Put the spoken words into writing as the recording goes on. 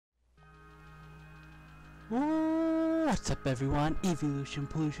What's up everyone, Eeveelution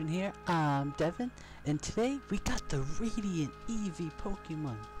Pollution here, I'm Devon, and today we got the Radiant Eevee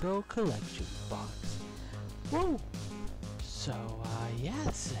Pokemon Go Collection box. Whoa! So, yeah,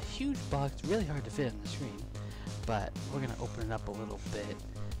 this is a huge box, really hard to fit on the screen, but we're gonna open it up a little bit,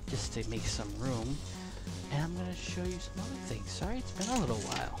 just to make some room, and I'm gonna show you some other things. Sorry, it's been a little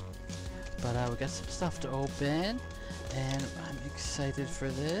while, but we got some stuff to open, and I'm excited for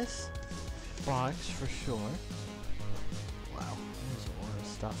this box for sure. Wow, there's a lot of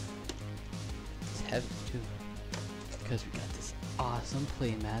stuff. It's heavy too, because we got this awesome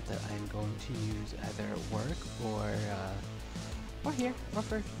playmat that I'm going to use either at work or here, or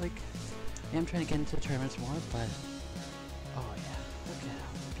for like, I'm trying to get into tournaments more, but oh yeah, look at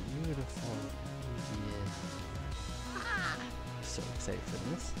how beautiful Eevee is. So excited for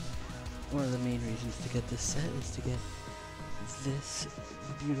this. One of the main reasons to get this set is to get this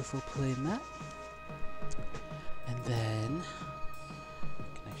beautiful playmat, and then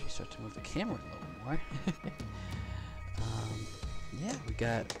I can actually start to move the camera a little more. Yeah, we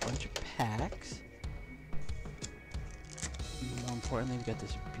got a bunch of packs. More importantly, we got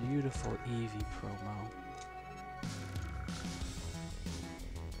this beautiful Eevee promo.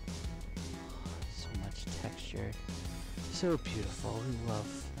 So much texture, so beautiful. We love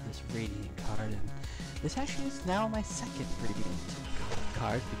this Radiant card, and this actually is now my second Radiant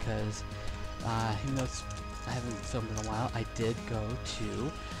card because even though I haven't filmed in a while, I did go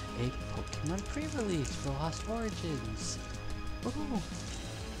to a Pokemon pre-release for Lost Origins. Woohoo!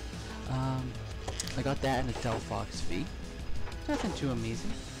 I got that in a Delphox V. Nothing too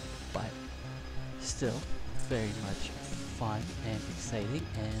amazing, but still very much fun and exciting,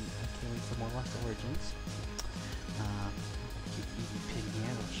 and I can't wait for more Lost Origins. Cute Eevee pin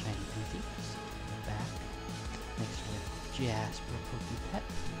here, little shiny Eevee. Back next to Jasper Pokepet.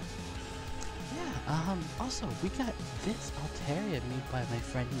 Yeah, also we got this Altaria made by my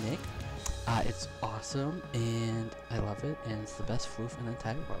friend Nick. It's awesome and I love it, and it's the best floof in the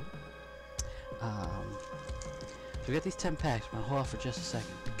entire world. So we got these 10 packs, but I'll hold off for just a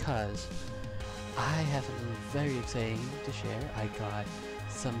second because I have something very exciting to share. I got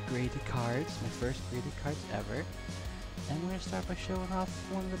some graded cards, my first graded cards ever. And we're going to start by showing off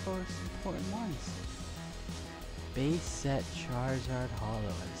one of the most important ones. Base set Charizard Holo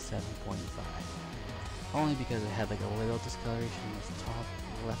at 7.5. Only because it had like a little discoloration in the top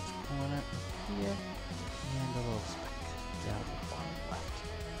left corner here, and a little speck down the bottom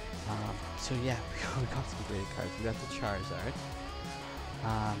left. So yeah, we got some graded cards. We got the Charizard.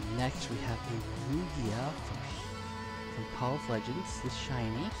 Next we have a Lugia from Call of Legends, this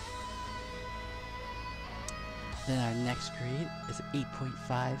shiny. Then our next grade is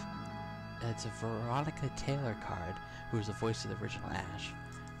 8.5. It's a Veronica Taylor card, who is the voice of the original Ash,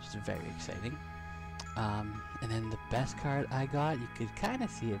 which is very exciting. And then the best card I got, you could kind of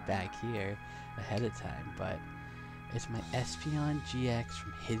see it back here ahead of time, but it's my Espeon GX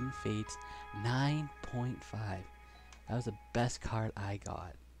from Hidden Fates 9.5. That was the best card I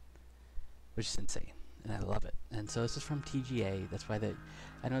got, which is insane, and I love it. And so this is from TGA. That's why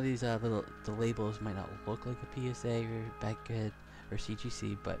I know these the labels might not look like a PSA or Backgood or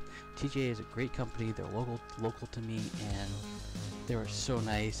CGC, but TGA is a great company. They're local to me, and they were so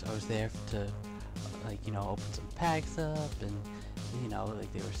nice. I was there to open some packs up, and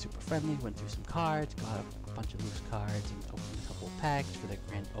like they were super friendly. Went through some cards, got a bunch of loose cards, and opened a couple of packs for the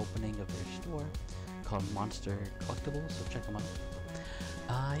grand opening of their store called Monster Collectibles. So check them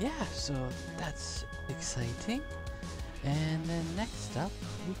out. Yeah, so that's exciting. And then next up,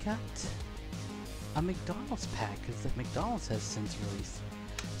 we got a McDonald's pack, because the McDonald's has since released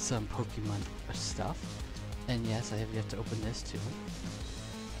some Pokemon stuff. And yes, I have yet to open this too.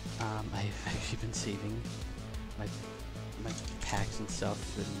 I've actually been saving my packs and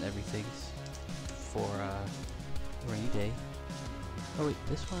stuff and everything for rainy day. Oh wait,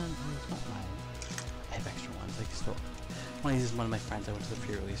 this one is not mine. I have extra ones. I stole. One of these is one of my friends I went to the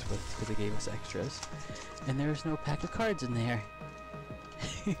pre-release with because they gave us extras. And there's no pack of cards in there.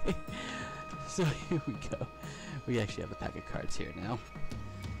 So here we go. We actually have a pack of cards here now.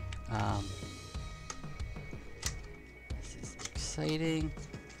 This is exciting.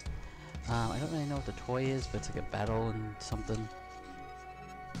 I don't really know what the toy is, but it's like a battle and something.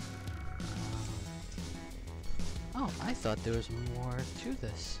 Oh, I thought there was more to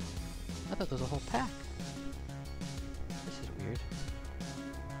this. I thought there was a whole pack. This is weird.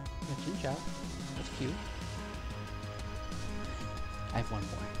 Chinchou. That's cute. I have one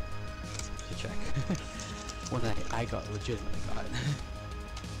more to check. One that I legitimately got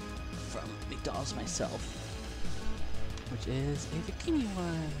from McDonald's myself, which is a bikini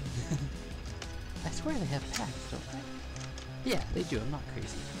one. I swear they have packs, don't they? Yeah, they do. I'm not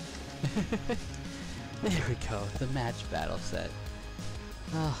crazy. There we go. The match battle set.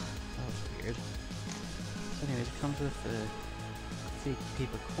 Oh, that was weird. So anyways, it comes with a fake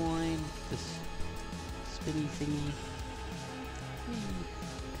paper coin, this spinny thingy.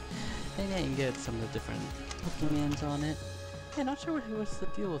 And yeah, you can get some of the different Pokemons on it. Yeah, not sure what's the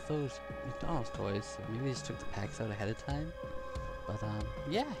deal with those McDonald's toys. Maybe they just took the packs out ahead of time. But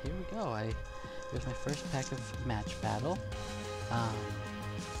yeah, here we go. Here's my first pack of Match Battle.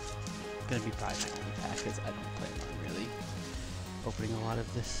 Gonna be probably my only pack because I don't plan on really opening a lot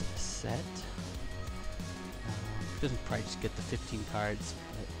of this set. Doesn't probably just get the 15 cards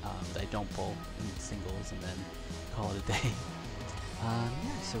that I don't pull in singles and then call it a day.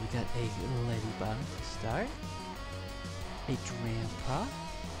 Yeah, so we got a Ladybug to start, a Drampa,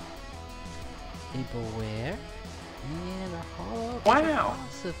 a Beware, and a Hollow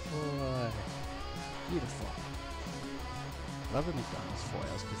Ossifor. Beautiful. Love the McDonald's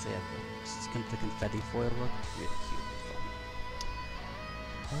foils because they have the confetti foil look. Really cute and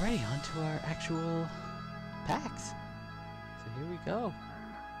fun. Alrighty, on to our actual packs. So here we go.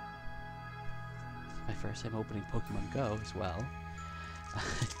 This is my first time opening Pokemon Go as well.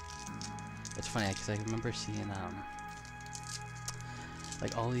 It's funny because I remember seeing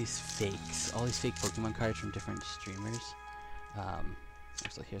like all these fake Pokemon cards from different streamers.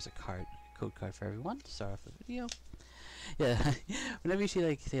 So here's a code card for everyone to start off the video. Yeah, whenever you see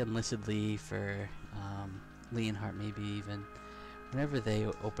like say Enlisted Leaf or Leonhardt, maybe even whenever they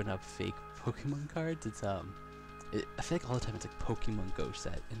open up fake Pokemon cards, it's I feel like all the time it's like Pokemon Go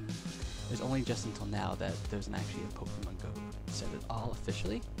set, and it was only just until now that there's actually a Pokemon Go set at all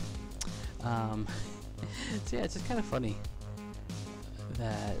officially. So yeah, it's just kind of funny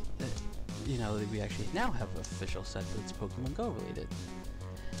that you know that we actually now have an official set that's Pokemon Go related.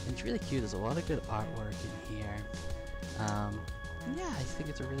 And it's really cute. There's a lot of good artwork in here. Yeah, I think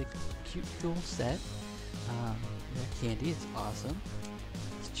it's a really cute, cool set. Candy is awesome.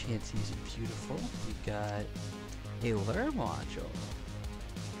 This Chansey's beautiful. We got a Lure Module.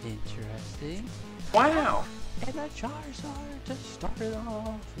 Interesting. Wow! And a Charizard to start it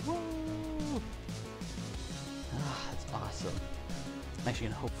off. Woo! Ah, that's awesome. I'm actually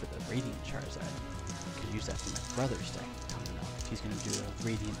gonna hope for the Radiant Charizard. I could use that for my brother's deck coming up. He's gonna do a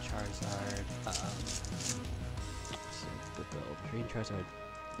Radiant Charizard. Good build. Radiant Charizard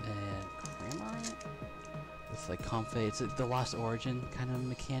and Cramorant with like Comfey. It's the Lost Origin kind of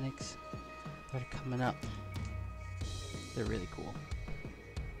mechanics that are coming up. They're really cool.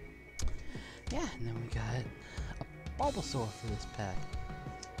 Yeah, and then we got a Bulbasaur for this pack.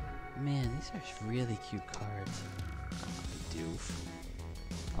 Man, these are really cute cards. Oh, doof.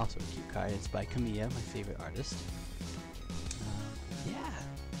 Also a cute card. It's by Kamiya, my favorite artist. Yeah.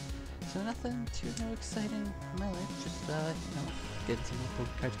 So nothing too exciting in my life. Just you know, getting some more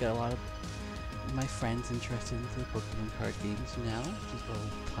Pokemon cards. Got a lot of my friends interested into the Pokemon card games now, which is a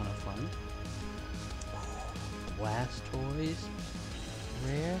ton of fun. Blastoise,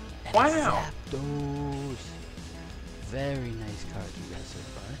 rare, and Zapdos. Very nice cards you guys so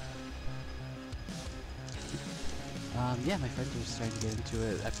far. Yeah, my friends were starting to get into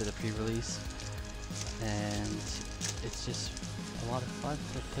it after the pre-release, and it's just a lot of fun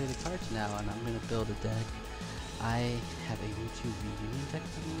to play the cards now, and I'm going to build a deck. I have a Mewtwo reunion deck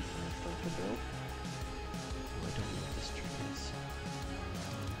that I'm going to start to build. Oh, I don't know what this trick is.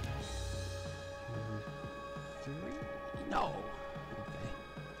 3? No!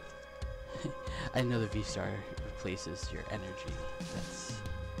 Okay. I know the V-Star replaces your energy.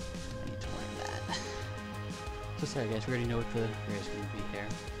 I need to learn that. So sorry guys, we already know what the rare is going to be here.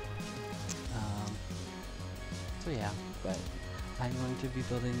 So yeah, but I'm going to be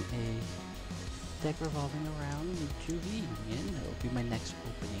building a deck revolving around Mewtwo Reunion. That will be my next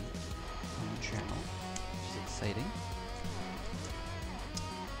opening on the channel, which is exciting.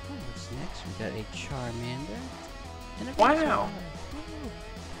 Oh, what's next? We got a Charmander and a Wow!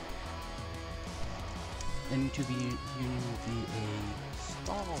 And Mewtwo Reunion will be a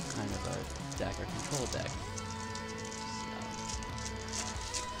stall kind of a deck or control deck.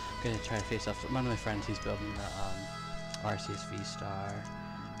 Gonna try to face off one of my friends. He's building the Arceus V-Star.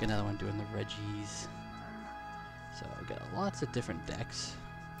 Got another one doing the Reggies. So I got lots of different decks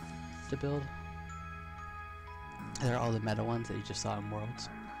to build. They're all the meta ones that you just saw in Worlds.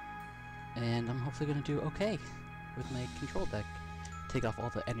 And I'm hopefully gonna do okay with my control deck. Take off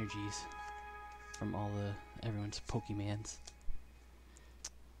all the energies from everyone's Pokemans.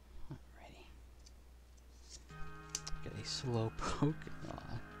 Alrighty. Got a Slowpoke.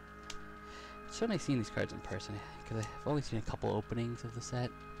 Aw. It's so nice seeing these cards in person, because I've only seen a couple openings of the set.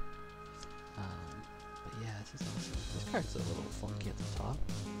 But yeah, this is awesome. This card's a little funky at the top.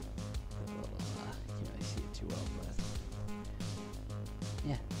 A little, you can't really see it too well, but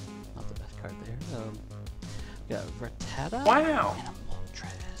yeah, not the best card there. We got Rattata. Wow! And a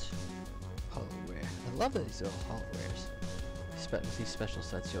Moltres. Hollow rare. I love these little hollow rares. With these special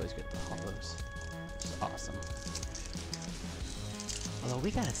sets, you always get the hollows. Which is awesome. Although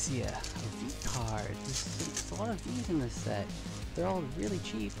we gotta see a V card. There's a lot of V's in this set. They're all really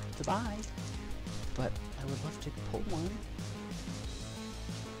cheap to buy. But I would love to pull one.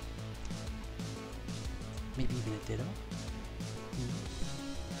 Maybe even a Ditto.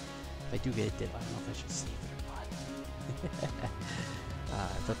 If I do get a Ditto, I don't know if I should save it or not.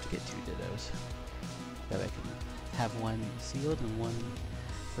 I'd love to get 2 Dittos. That way I can have one sealed and one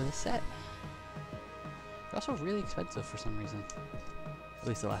for the set. They're also really expensive for some reason. At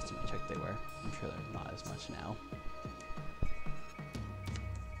least the last time I checked they were. I'm sure they're not as much now.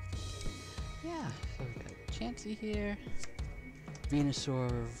 Yeah, so we got Chansey here, Venusaur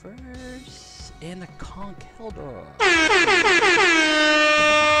Reverse, and a Conkeldurr.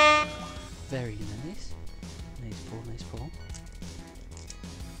 Very nice. Nice pull, nice pull.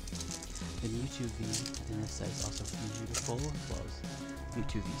 The Mewtwo V in this set is also beautiful, as well as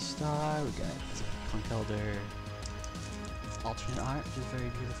Mewtwo V Star. We got Conkeldurr alternate art, which is very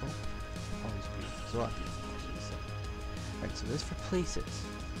beautiful. Always beautiful. There's a lot of beautiful cards in this set. Alright, so this for places.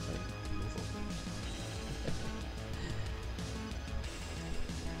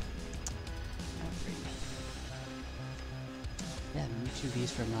 Yeah, the Mewtwo V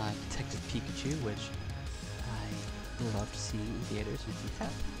is from Detective Pikachu, which I loved seeing in theaters. If you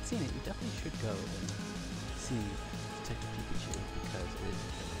haven't seen it, you definitely should go and see Detective Pikachu because it is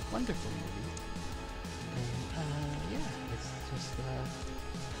a wonderful movie. And yeah, it's just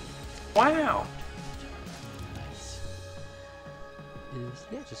wow! Nice. It is,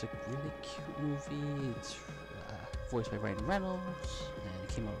 yeah, just a really cute movie. It's voiced by Ryan Reynolds, and it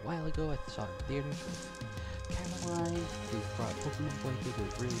came out a while ago. I saw it in theaters with Caroline, who brought Pokemon Boy. It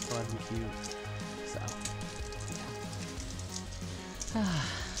was really fun and cute. So, yeah.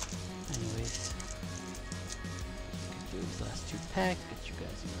 Anyways, you can do these last 2 packs. Get you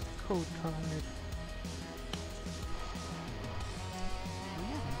guys another code card. And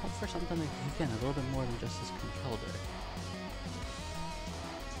yeah, I hope for something like, again, a little bit more than just this Conkeldurr.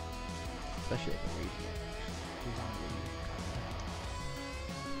 Especially like a Radiant.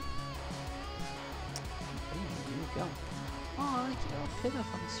 Here we go. Oh, look at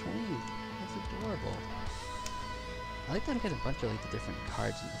Pidgeot on the swing. That's adorable. I like that I get a bunch of like the different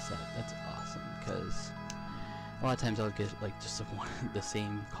cards in the set. That's awesome because a lot of times I'll get like just the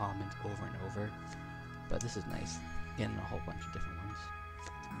same comment over and over. But this is nice, getting a whole bunch of different ones.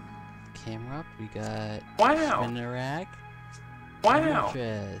 Camera up, we got wow! Spinarak, Wow!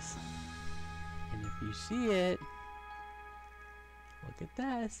 Moltres. And if you see it, look at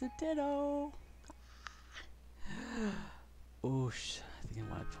that, it's a Ditto. Oh, I think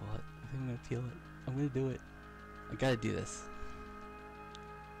I want to pull it. I think I'm going to peel it. I'm going to do it. I got to do this.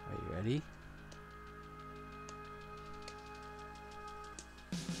 Are you ready?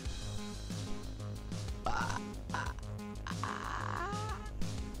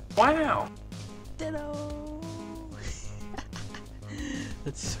 Wow! Ditto!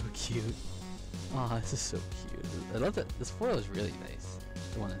 That's so cute. Oh, this is so cute. I love that. This foil is really nice.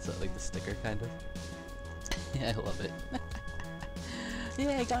 The one that's like the sticker kind of. Yeah, I love it.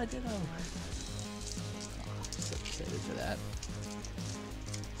 Yeah, I got a Ditto! Oh, I'm so excited for that.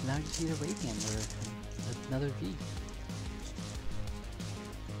 So now I just need a Radiant or another V. 1,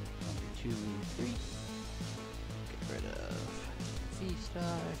 2, 3. Get rid of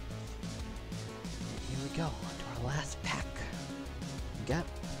V-Star. And here we go, to our last pack. We got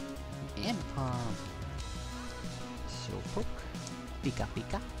Ampom, Slowpoke, Pika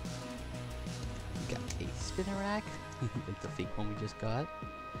Pika. We got a Spinarak, like the fake one we just got.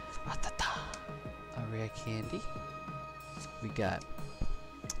 Rattata, a rare candy. We got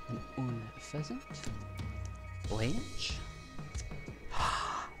an Unfezant, Blanche,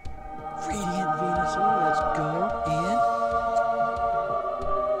 Radiant Venusaur, let's go, and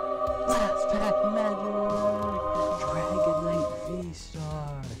last pack magic, Dragonite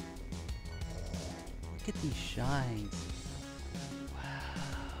V-Star. Look at these shines.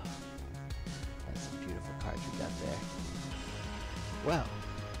 Wow. That's some beautiful cards we got there. Well,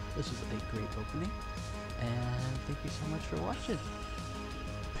 this was a great opening, and thank you so much for watching.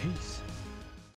 Peace.